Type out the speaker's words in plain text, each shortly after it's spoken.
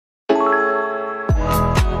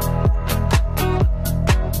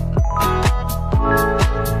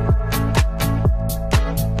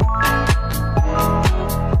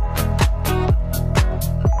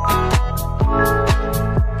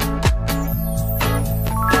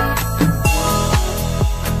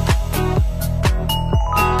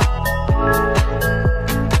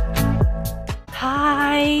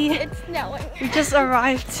just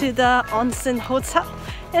arrived to the onsen hotel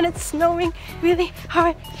and it's snowing really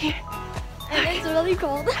hard here. And it's really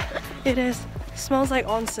cold. It is. It smells like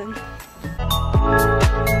onsen.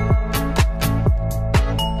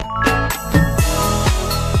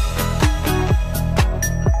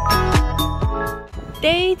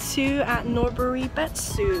 Day 2 at Norbury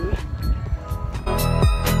Betsu.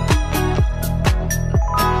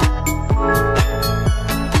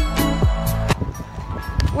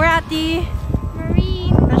 We're at the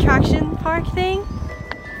Marine attraction park thing.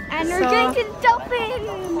 and we're going to the dolphin.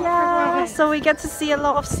 Yeah, so we get to see a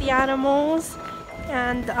lot of sea animals.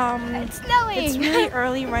 And It's snowing. it's really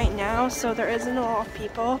early right now, so there isn't a lot of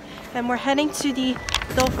people. And we're heading to the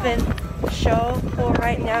dolphin show pool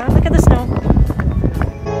right now. Look at the snow.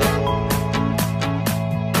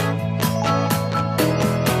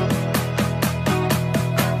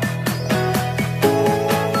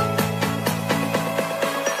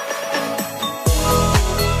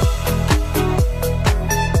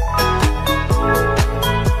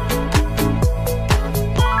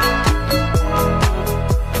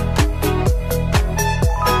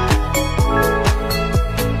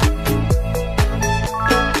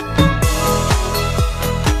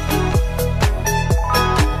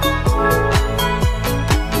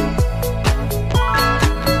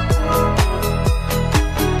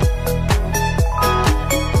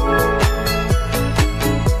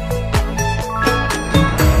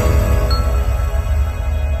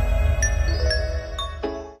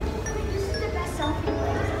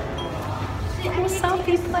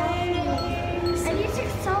 Selfie place. I need to take a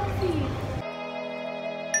selfie.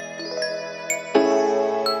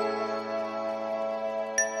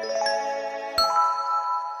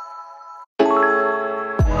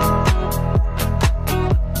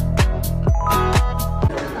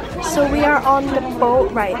 So we are on the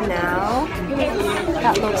boat right now.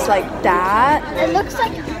 That looks like that. It looks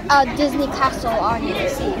like a Disney castle on the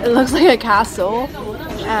sea. It looks like a castle.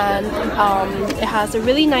 And it has a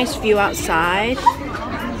really nice view outside.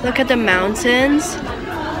 Look at the mountains.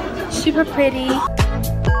 Super pretty.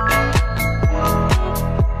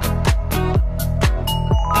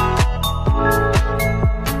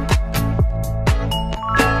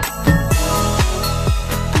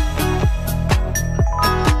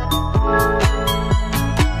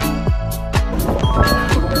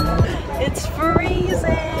 It's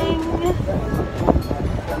freezing.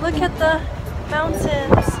 Look at the mountains.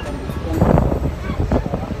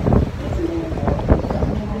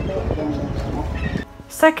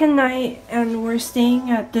 Second night, and we're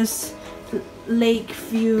staying at this lake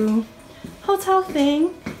view hotel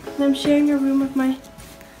thing, and I'm sharing a room with my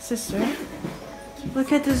sister.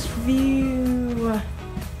 Look at this view.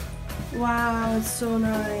 Wow, it's so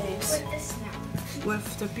nice with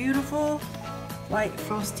the beautiful white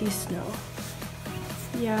frosty snow.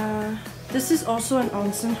 Yeah, this is also an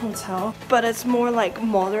onsen hotel, but it's more like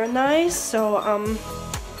modernized, so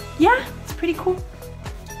yeah, it's pretty cool.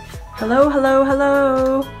 Hello, hello,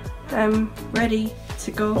 hello. I'm ready to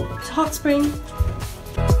go to hot spring.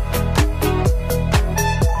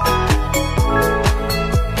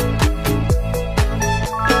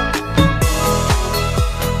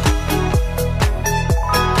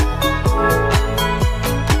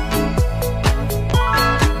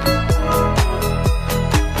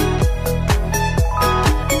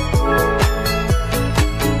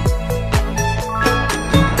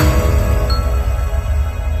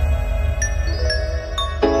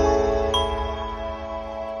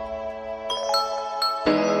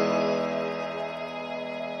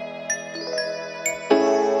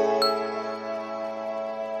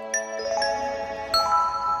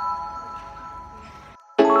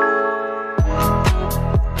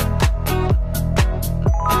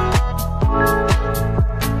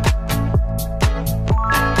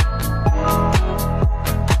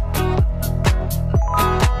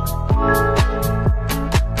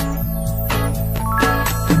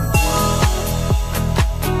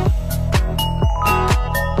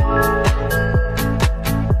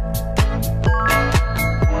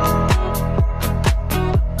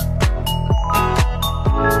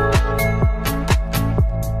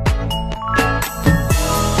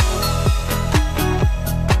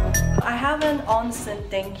 Onsen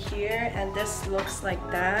thing here, and this looks like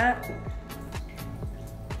that.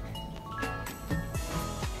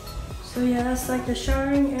 So yeah, that's like the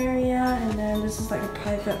showering area, and then this is like a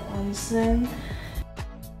private onsen.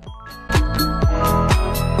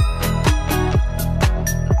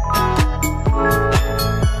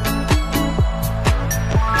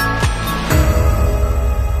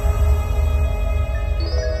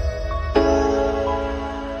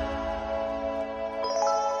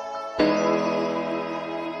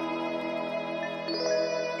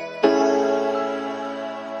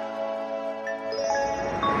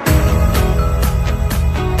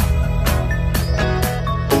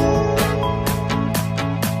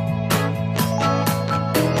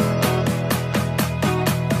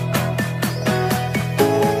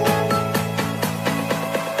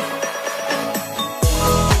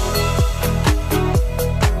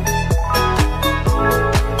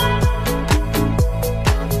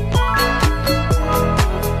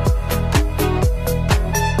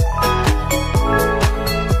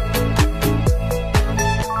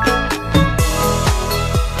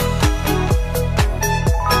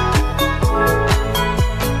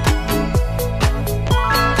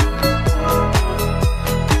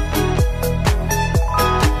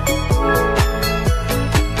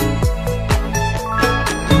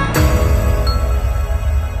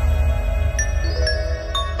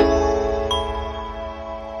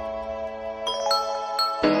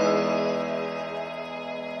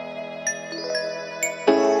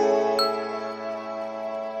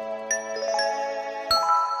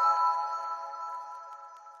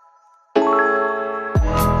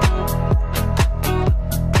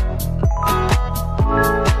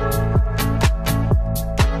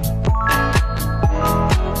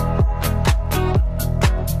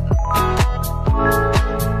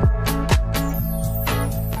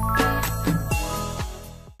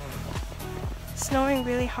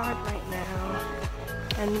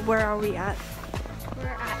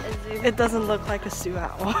 It doesn't look like a zoo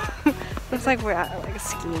at all. Looks like we're at like a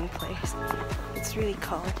skiing place. It's really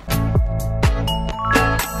cold.